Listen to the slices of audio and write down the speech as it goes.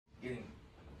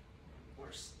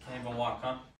even walk,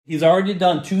 huh? He's already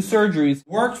done 2 surgeries.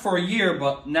 Worked for a year,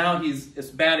 but now it's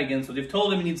bad again, so they've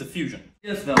told him he needs a fusion.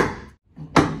 Yes, no.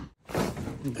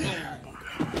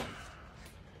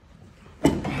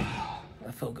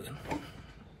 That felt good.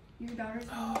 Your daughter's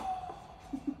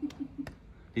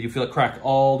Did you feel it crack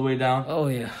all the way down? Oh,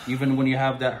 yeah. Even when you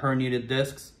have that herniated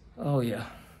discs? Oh, yeah.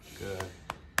 Good.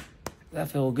 That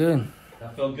felt good.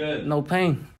 That felt good. No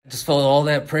pain. Just felt all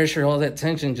that pressure, all that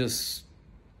tension just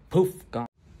poof, gone.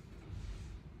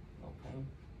 No pain.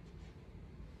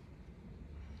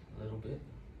 A little bit.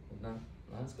 But now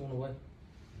it's going away.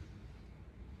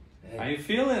 Hey. How you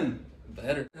feeling?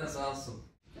 Better. That's awesome.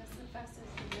 That's the fastest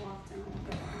you walked in.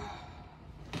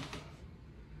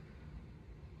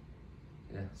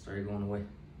 Yeah, started going away.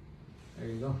 There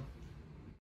you go.